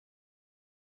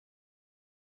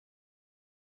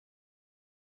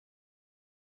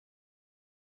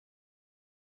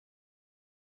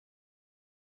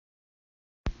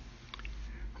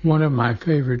One of my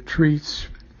favorite treats,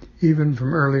 even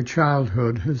from early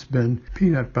childhood, has been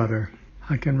peanut butter.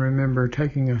 I can remember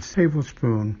taking a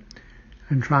tablespoon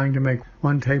and trying to make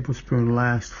 1 tablespoon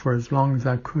last for as long as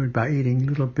I could by eating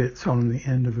little bits on the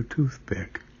end of a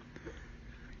toothpick.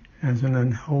 As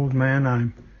an old man, I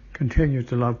continue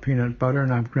to love peanut butter,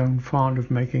 and I've grown fond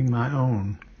of making my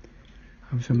own.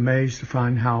 I was amazed to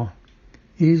find how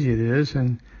easy it is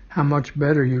and how much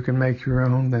better you can make your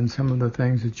own than some of the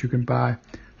things that you can buy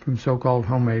from so-called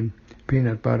homemade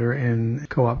peanut butter in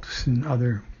co-ops and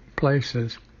other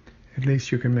places. At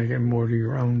least you can make it more to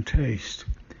your own taste.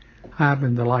 I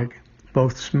happen to like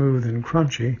both smooth and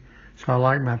crunchy, so I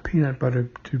like my peanut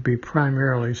butter to be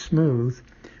primarily smooth,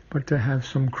 but to have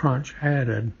some crunch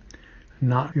added.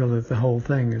 Not feel that the whole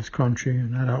thing is crunchy,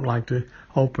 and I don't like to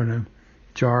open a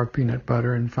jar of peanut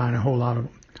butter and find a whole lot of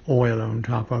oil on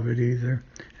top of it either,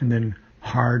 and then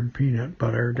hard peanut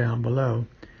butter down below.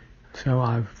 So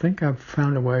I think I've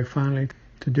found a way finally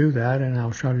to do that, and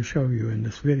I'll try to show you in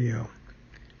this video.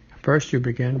 First, you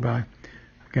begin by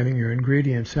getting your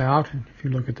ingredients out. If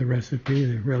you look at the recipe,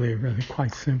 they're really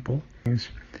quite simple. Things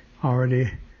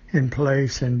already in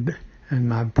place and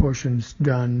my portions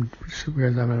done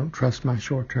because I don't trust my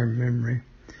short-term memory.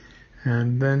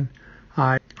 And then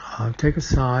I take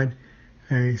aside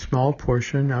a small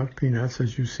portion of peanuts,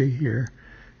 as you see here,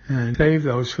 and save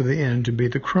those for the end to be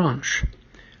the crunch.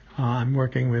 I'm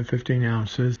working with 15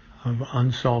 ounces of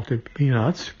unsalted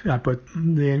peanuts. I put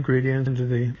the ingredients into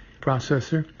the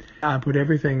processor. I put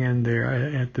everything in there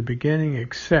at the beginning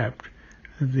except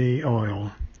the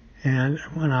oil. And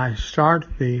when I start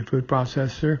the food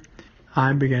processor,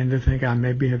 I began to think I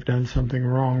maybe have done something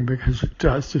wrong, because it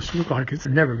does just look like it's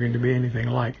never going to be anything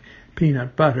like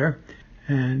peanut butter.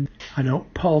 And I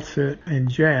don't pulse it in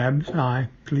jabs. I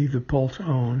leave the pulse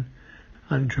on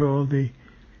until the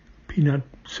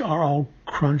peanuts are all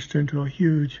crunched into a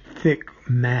huge, thick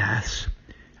mass.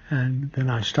 And then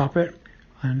I stop it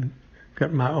and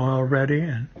get my oil ready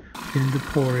and begin to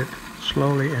pour it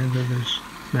slowly into this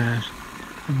mass.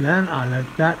 And then I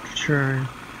let that churn.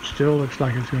 Still looks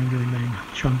like it's going to remain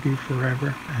chunky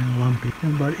forever and lumpy.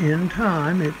 But in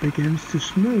time, it begins to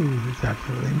smooth. It's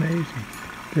absolutely amazing.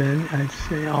 Then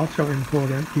it's also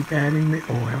important, keep adding the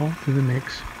oil to the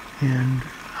mix, and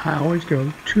I always go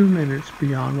 2 minutes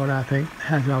beyond what I think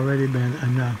has already been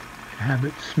enough to have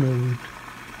it smooth,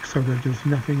 so that there's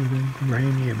nothing even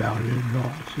grainy about it at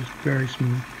all. It's just very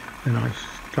smooth. Then I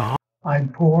stop. I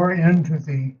pour into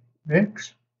the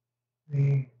mix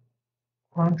the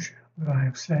crunch that I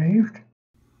have saved.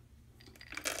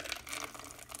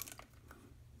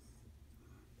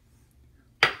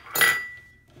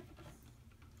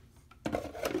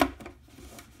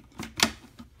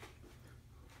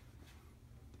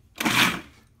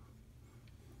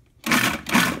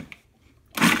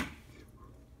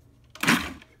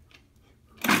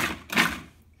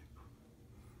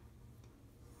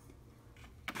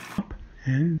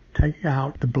 And take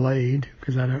out the blade,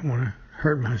 because I don't want to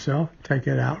hurt myself. Take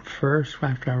it out first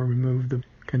after I remove the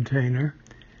container,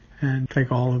 and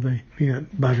take all of the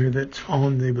peanut butter that's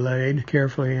on the blade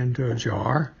carefully into a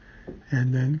jar,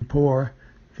 and then pour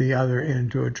the other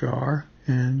into a jar,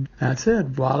 and that's it.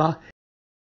 Voila.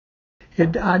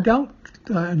 I don't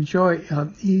enjoy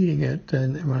eating it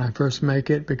when I first make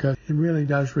it, because it really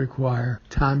does require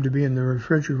time to be in the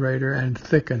refrigerator and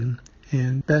thicken,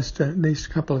 and best at least a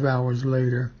couple of hours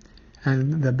later.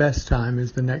 And the best time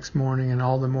is the next morning, and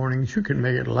all the mornings you can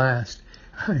make it last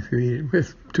if you eat it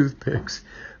with toothpicks.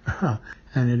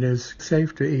 And it is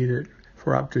safe to eat it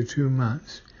for up to 2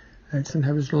 months. It doesn't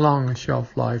have as long a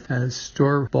shelf life as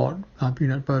store-bought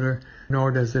peanut butter,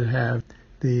 nor does it have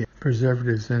the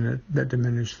preservatives in it that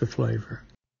diminish the flavor.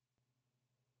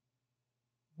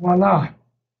 Voila!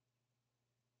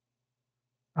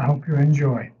 I hope you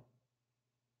enjoy.